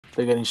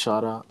They're getting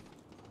shot at.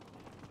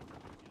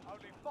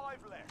 Only 5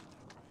 left.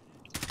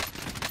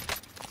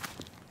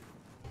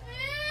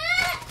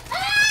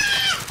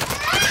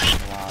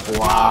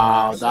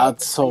 Wow,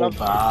 that's so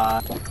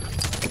bad.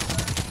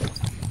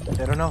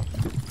 I don't know.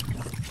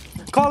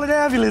 Call it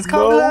ambulance,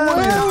 call it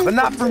ambulance, but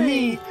not for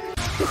me.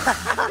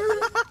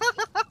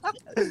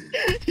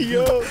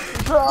 Yo,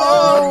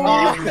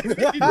 Oh,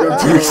 You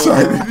got too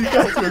excited. You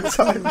got too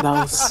excited. that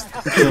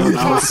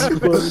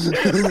was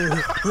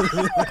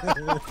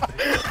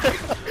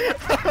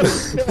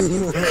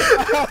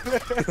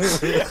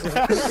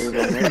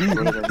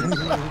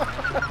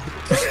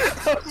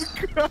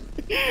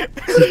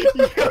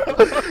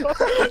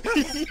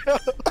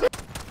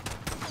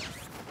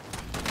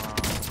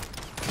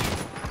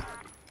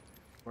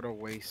what a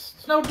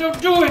waste. No, don't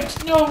do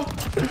it! No!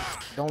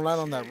 Don't land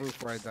on that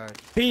roof where I died.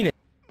 Peanut!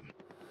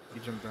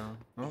 You jumped down.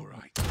 Oh.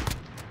 Alright.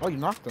 Oh, you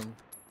knocked him.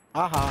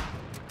 Aha.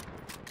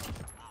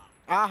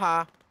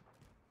 Aha.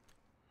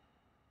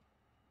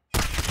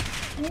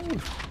 Ooh.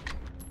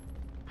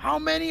 How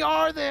many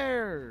are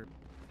there?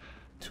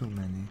 Too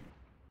many.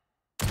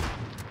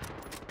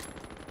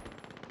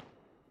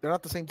 They're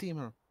not the same team,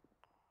 huh?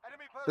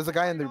 Enemy There's a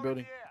guy in their personnel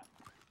building. here.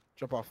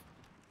 Jump off.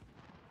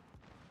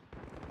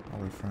 Oh,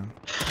 wait, friend.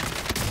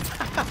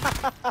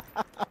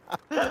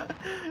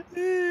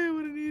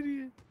 What an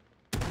idiot.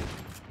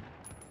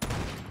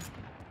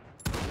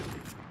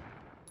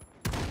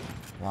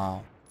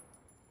 Wow.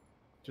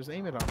 Just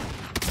aim it on him.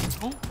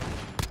 Oh.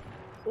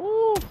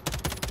 Ooh.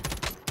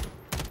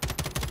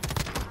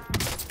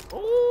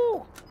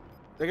 Ooh.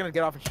 They're gonna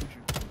get off and shoot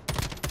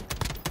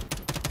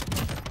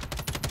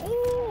you.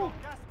 Ooh.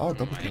 Oh,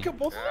 double You kill. killed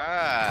both of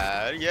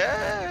them?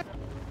 Yeah.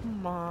 Oh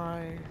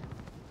my.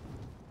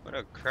 What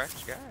a crack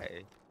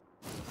guy.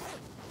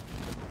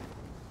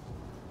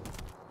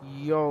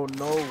 Yo,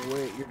 no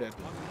way. You're dead.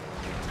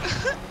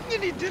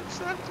 And he did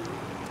something.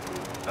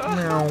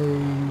 Meow.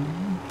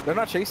 They're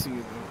not chasing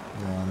you,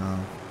 though. Yeah, I know.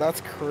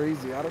 That's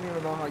crazy. I don't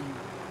even know how you...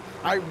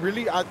 I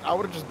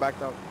would have just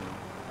backed out.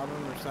 I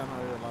don't understand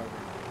how you're alive.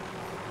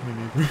 Me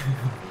neither.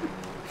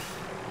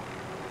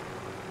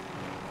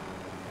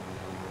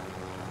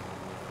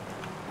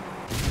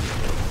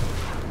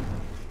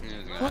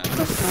 What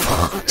the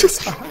fuck?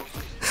 Just...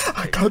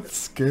 I got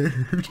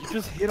scared. You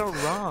just hit a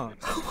rock.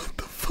 What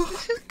the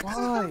fuck? Why?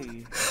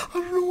 I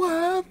don't know what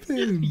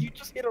happened. You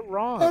just hit a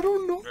rock. I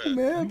don't know, Bruh,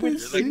 man. I You didn't went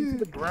see straight into it.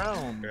 the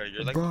ground. Bro,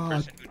 you're like Bruh. the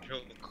person who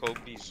drove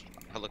Kobe's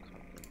helicopter.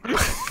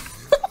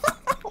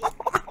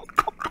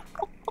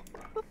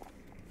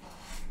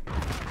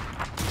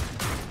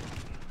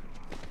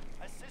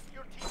 Assist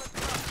your team at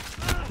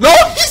the No,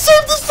 he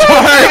saved the side.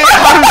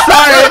 I'm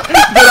sorry.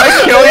 Did I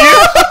kill you?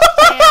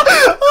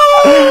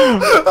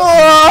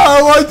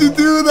 Oh, why'd you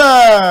do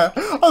that?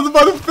 I was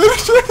about to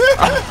finish it.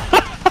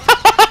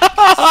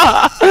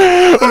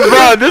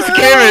 Bro, this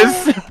game is.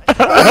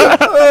 Oh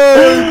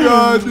my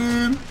god,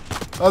 dude.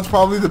 That's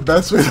probably the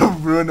best way to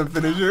ruin a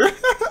finisher.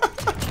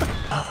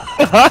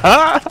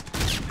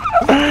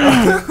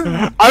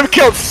 I've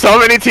killed so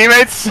many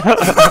teammates.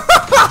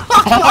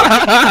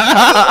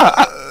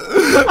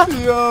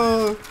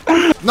 Yo.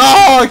 No,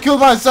 I killed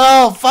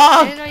myself.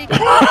 Fuck. I didn't know you could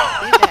do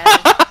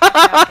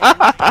that.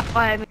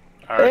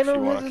 I actually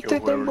want to kill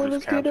whoever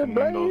just canceled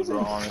windows, bro,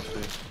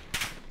 honestly.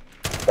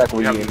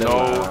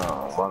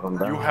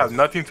 You have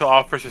nothing to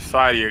offer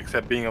society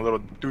except being a little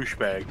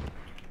douchebag.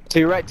 To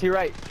your right,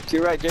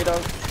 J-Dog.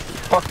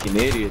 Fucking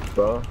idiots,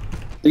 bro.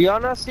 Do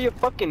y'all not see a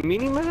fucking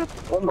mini-map?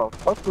 Oh my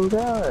fucking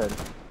god.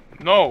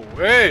 No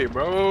way,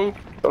 bro.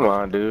 Come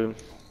on, dude.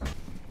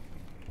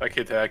 That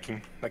kid's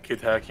hacking. That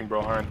kid's hacking,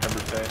 bro,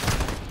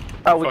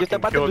 110%. Oh, we just Fucking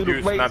about to kill do the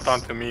dudes race. snapped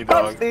onto me,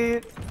 dog.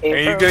 And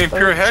And you're getting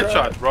pure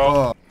headshots, bro.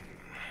 Oh.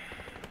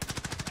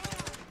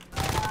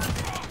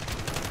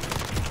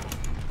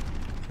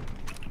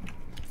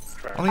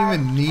 I don't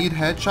even need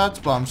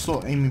headshots, but I'm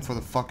still aiming for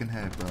the fucking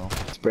head, bro.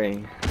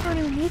 Spring. I don't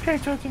even need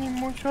headshots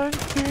anymore, so I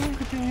just hit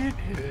head,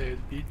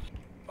 bitch. Man,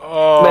 I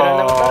Oh,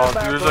 never thought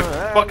about there's going a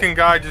around. fucking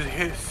guy just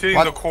sitting in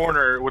What? the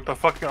corner with the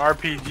fucking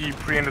RPG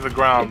pre into the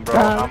ground, bro.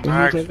 I'm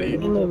actually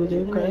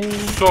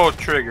so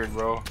triggered,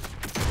 bro.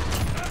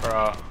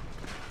 Bro.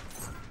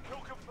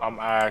 I'm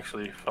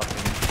actually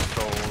fucking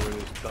so over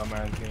this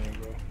dumbass game,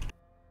 bro.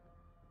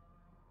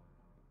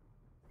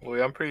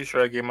 Wait, I'm pretty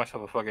sure I gave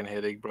myself a fucking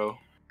headache, bro.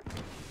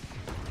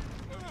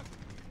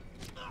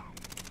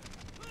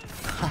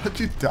 How'd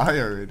you die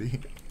already?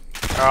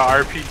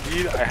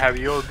 RPG'd, I have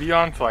EOD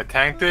on, so I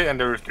tanked it, and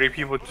there was 3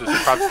 people just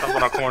crouched up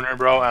on a corner,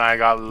 bro, and I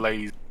got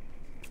lazy.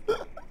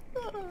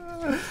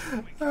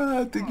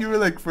 I think you were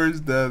like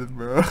first death,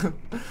 bro.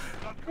 Fuck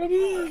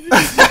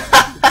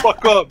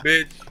up,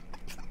 bitch.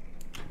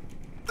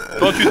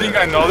 Don't you think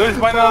I know this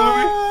by now,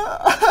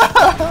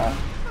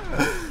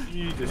 Louis?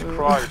 Jesus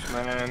Christ,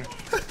 man.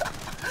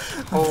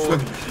 Holy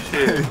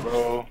shit,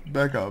 bro.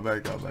 Back up.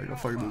 Fuck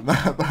this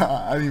map.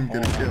 I didn't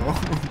even get a kill.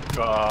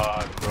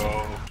 God,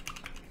 bro.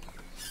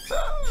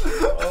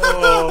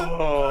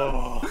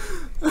 Oh.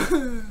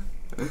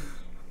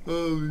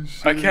 Holy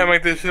shit. I can't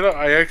make this shit up.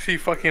 I actually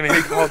fucking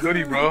hate Call of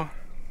Duty, bro.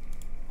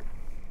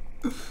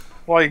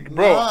 Like,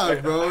 bro. Nah,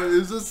 bro.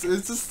 It's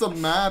just the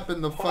map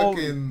and the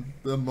fucking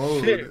the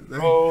mode. Shit,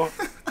 bro.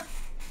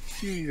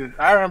 Jesus,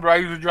 I remember I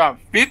used to drop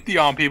 50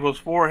 on people's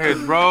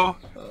foreheads, bro.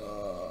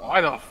 Why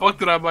the fuck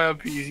did I buy a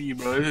PC,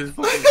 bro? This is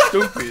fucking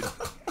stupid.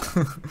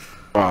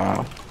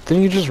 Wow.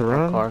 Didn't you just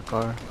run?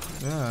 Car.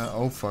 Yeah.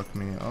 Oh fuck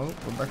me. Oh,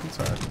 go back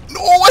inside.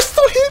 No, it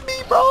still hit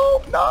me,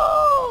 bro.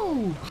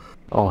 No.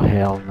 Oh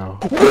hell no.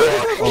 Oh,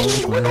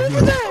 what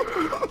over there?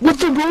 What's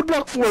the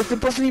roadblock for if it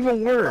doesn't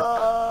even work?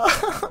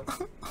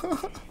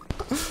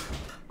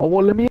 Oh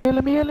well, let me in.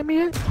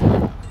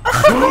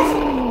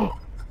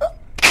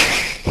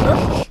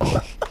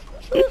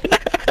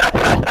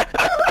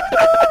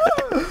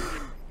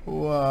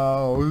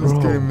 Wow, this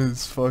game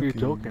is fucking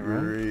joking,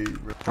 right?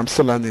 great, bro. I'm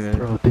still landing it.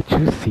 Bro, did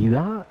you see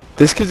that?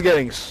 This kid's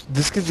getting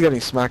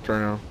smacked right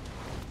now.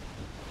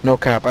 No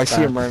cap, I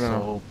see him right now.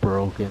 So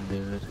broken,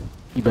 dude.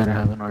 You better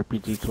have an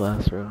RPG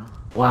class, bro.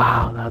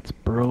 Wow, that's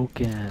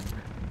broken.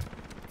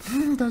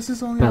 That's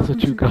his only. That's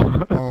what you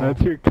got? Oh.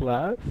 That's your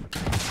class?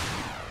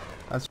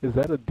 Is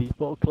that a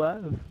default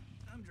class?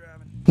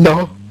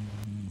 No.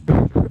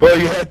 Well,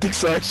 yeah, I think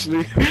so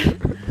actually.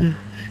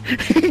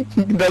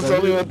 That's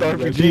only with the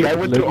RPG. I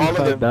went through all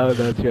of them. Now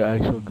that's your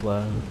actual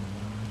class.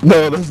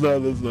 No, that's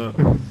not.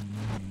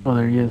 Oh,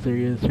 there he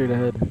is, straight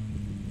ahead.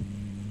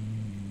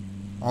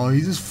 Oh,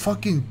 he just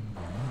fucking.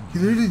 He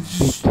literally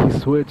just. He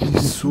switched. He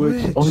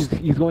switched. Oh,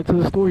 he's going to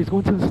the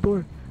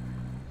store.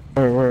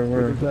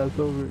 Where? His ass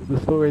over. The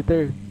store right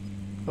there.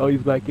 Oh,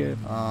 he's back in.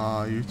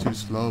 Ah, you're too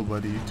slow,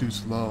 buddy. You're too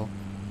slow.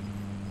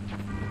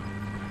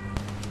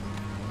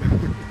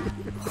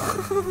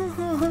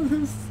 This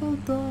is so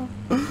dumb.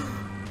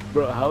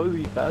 Bro, how is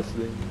he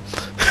fasting?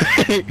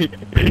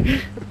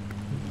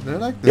 They're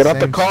like the Get out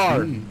the same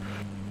car. speed.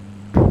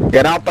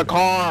 Get out the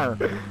car.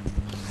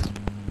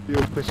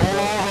 You're pushing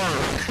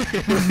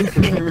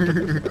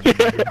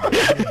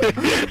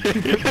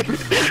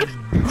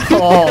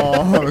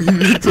Oh,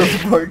 you're so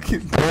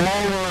fucking.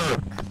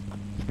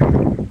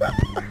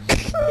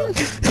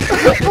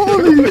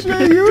 Holy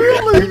shit, you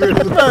really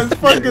this man's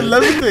fucking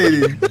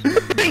levitating.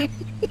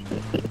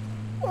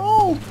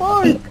 Oh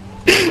fuck.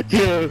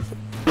 Yeah.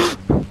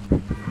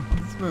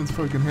 This man's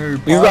fucking Harry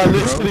Potter. He's not bro.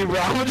 listening, bro.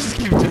 I'm gonna just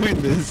keep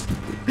doing this.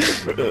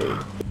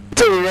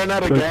 Till we run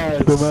out of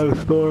gas. Come out of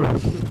the store.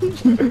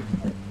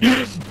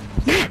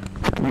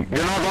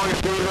 You're not going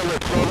to do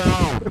it, slow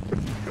down.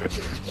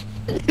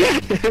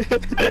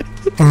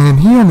 And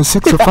here on the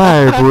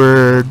 605,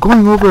 we're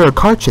going over a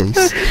car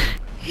chase.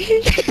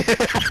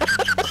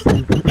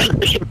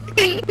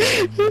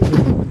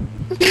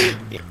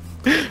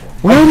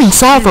 We're heading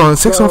south on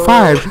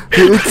 605.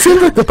 It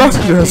seems like the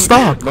passenger has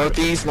stopped.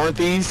 Northeast.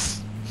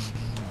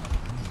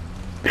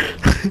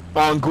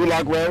 On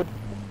Gulag Road.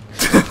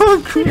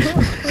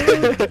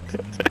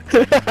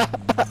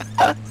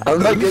 I'm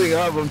not getting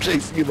up, I'm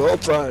chasing you the whole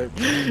time.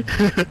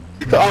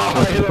 Oh,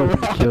 I hit him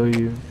wrong. Kill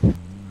you.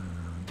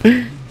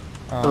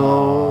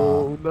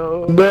 Oh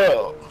no.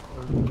 No.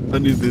 I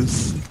need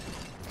this.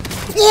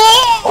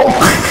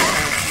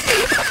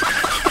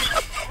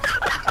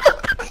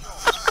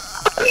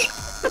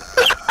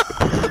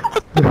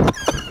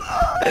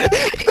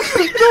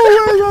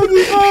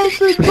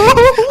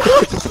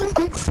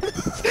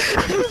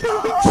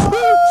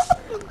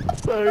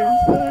 Sorry.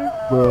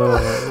 Bro. I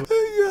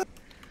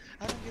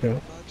don't give a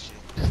fuck shit.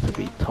 Just to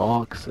be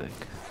toxic.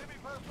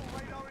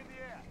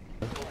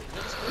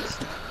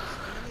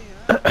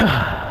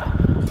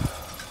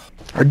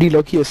 Are D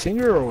Loki a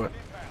singer or what?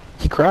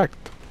 He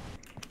cracked.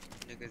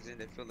 Niggas in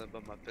the feeling,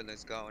 but my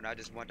feelings gone. I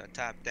just want to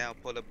top down,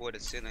 pull up with the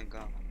ceiling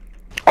gone.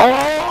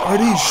 Oh!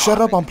 Eddie, shut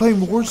up, I'm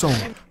playing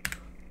Warzone.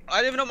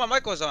 I didn't even know my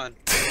mic was on.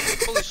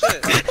 Holy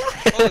shit.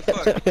 Holy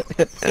fuck.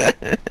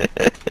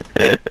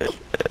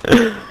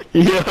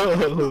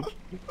 Yo!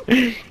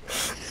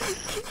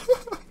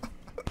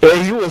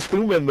 Hey, he was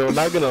booming though,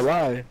 not gonna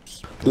lie.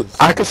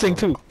 I can sing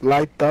too.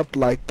 Light up,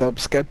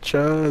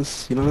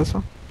 sketches. You know that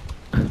song?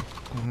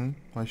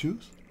 My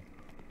shoes?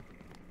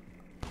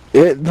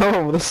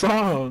 No, the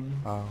song.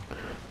 Oh.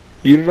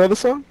 You don't know the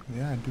song?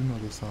 Yeah, I do know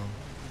the song.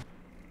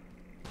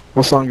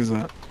 What song is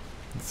that?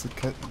 It's the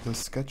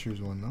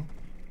Skechers one, no?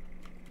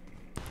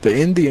 The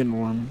Indian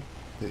one.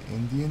 The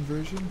Indian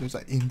version? There's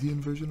an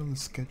Indian version of the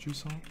Skechers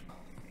song?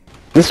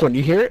 This one,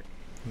 you hear it?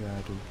 Yeah,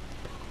 I do.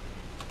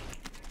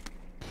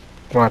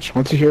 Watch,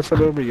 once you hear it for a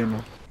little bit, you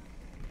know.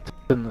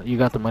 You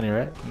got the money,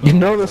 right? You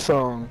know the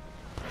song.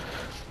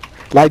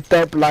 Light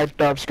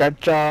up,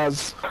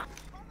 sketches.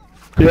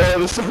 Yeah,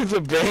 the song's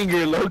a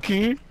banger,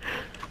 low-key.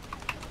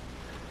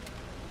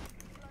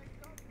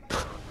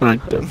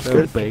 Light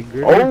up,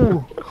 Banger.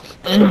 Oh!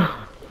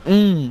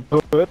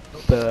 What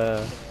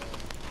the?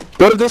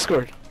 Go to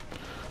Discord.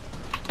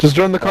 Just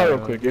join the car real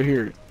quick, you'll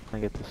hear it. I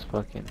get this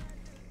fucking.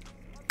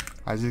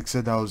 Isaac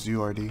said that was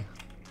you, RD.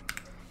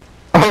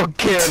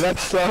 Okay,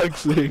 that's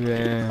toxic.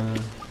 Yeah.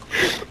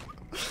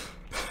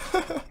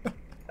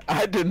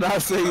 I did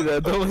not say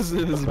that, don't listen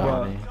to this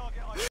bot.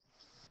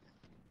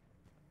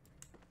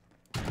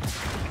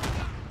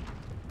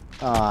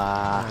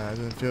 Yeah, it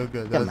doesn't feel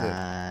good, does it? Come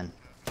on.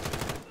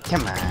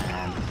 Come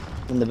on.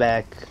 In the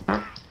back.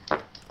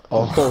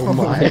 Oh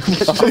my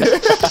god.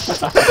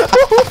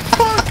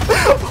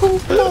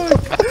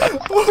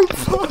 Oh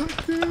fuck,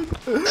 dude.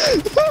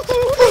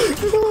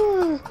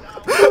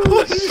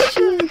 Oh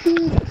shit,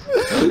 dude.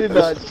 I did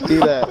not do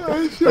that.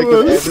 Like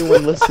with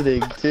everyone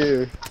listening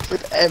too.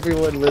 With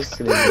everyone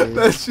listening, dude.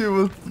 That shit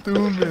was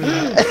dooming.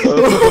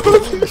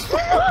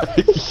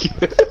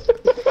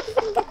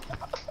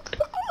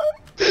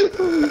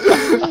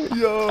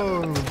 Yo.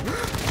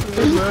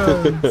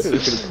 Man. It's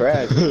gonna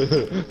crash.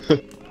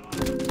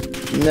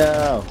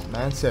 No.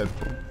 Man said,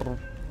 oh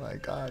my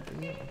god,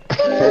 dude.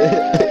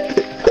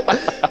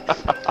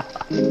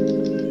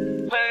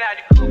 Pulling out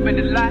the coupe in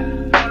the lot,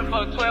 going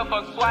for a 12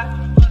 fuck swat,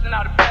 busting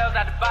all the bells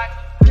out the box.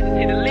 I just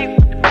hit a lick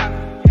with the box,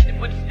 had to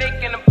put the stick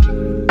in the box.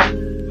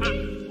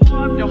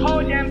 Pour up the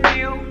whole damn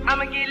bill,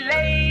 I'ma get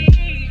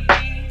lazy.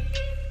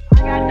 I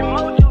got the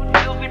mojo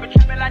deal, flipping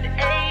trapping like the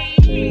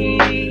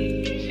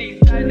 80s. She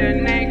said the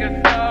nigga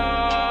so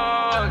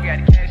got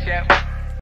the cash out.